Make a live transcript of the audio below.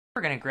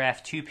We're going to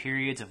graph two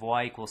periods of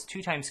y equals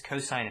 2 times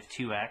cosine of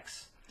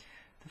 2x.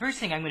 The first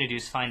thing I'm going to do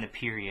is find the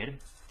period.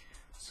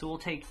 So we'll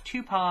take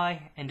 2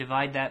 pi and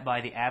divide that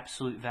by the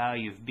absolute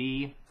value of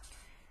b.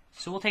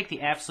 So we'll take the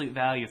absolute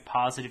value of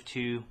positive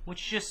 2,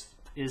 which just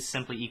is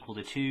simply equal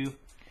to 2.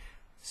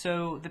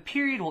 So the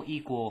period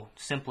will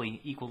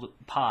simply equal to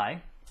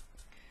pi.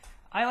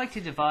 I like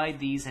to divide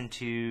these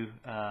into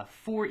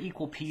 4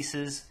 equal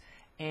pieces,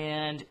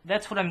 and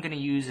that's what I'm going to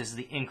use as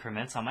the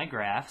increments on my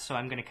graph. So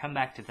I'm going to come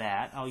back to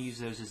that. I'll use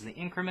those as the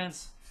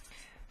increments.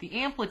 The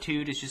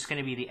amplitude is just going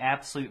to be the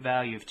absolute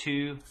value of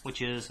 2, which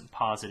is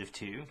positive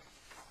 2.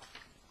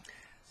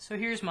 So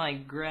here's my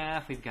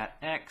graph. We've got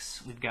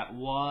x, we've got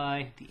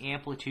y. The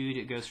amplitude,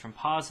 it goes from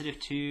positive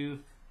 2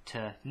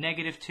 to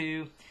negative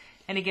 2.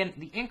 And again,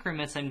 the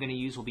increments I'm going to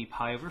use will be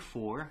pi over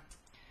 4.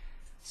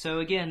 So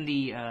again,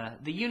 the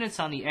units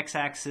on the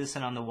x-axis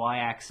and on the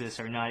y-axis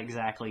are not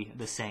exactly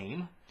the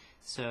same.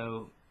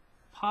 So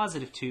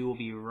positive 2 will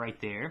be right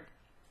there.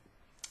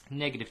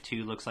 Negative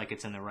 2 looks like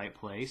it's in the right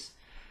place.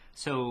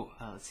 So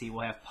let's see,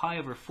 we'll have pi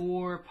over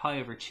 4, pi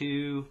over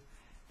 2,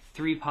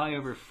 3 pi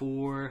over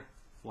 4,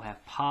 we'll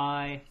have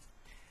pi,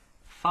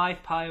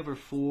 5 pi over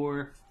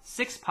 4,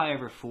 6 pi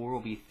over 4 will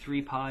be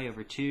 3 pi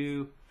over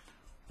 2,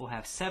 we'll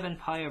have 7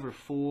 pi over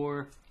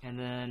 4, and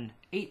then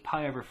 8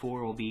 pi over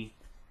 4 will be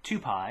 2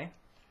 pi.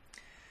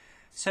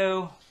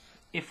 So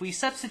if we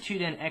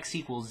substitute in x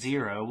equals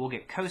 0, we'll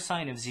get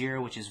cosine of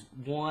 0, which is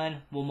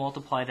 1. We'll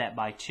multiply that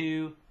by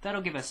 2.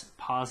 That'll give us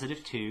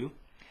positive 2.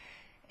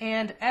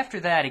 And after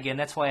that, again,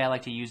 that's why I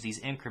like to use these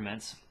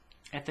increments.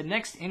 At the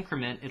next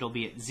increment, it'll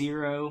be at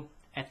 0.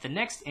 At the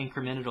next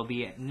increment, it'll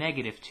be at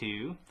negative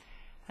 2.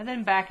 And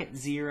then back at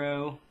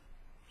 0.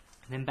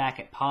 Then back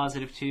at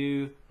positive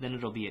 2. Then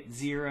it'll be at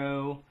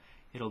 0.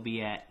 It'll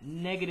be at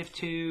negative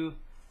 2.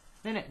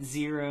 Then at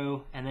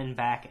 0. And then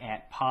back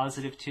at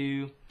positive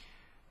 2.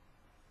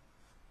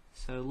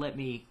 So let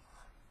me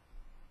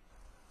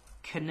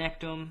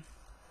connect them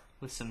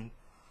with some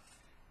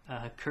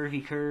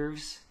curvy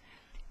curves.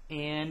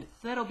 And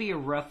that'll be a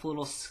rough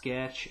little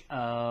sketch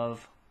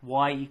of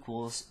y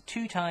equals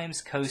 2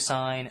 times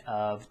cosine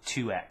of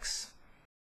 2x.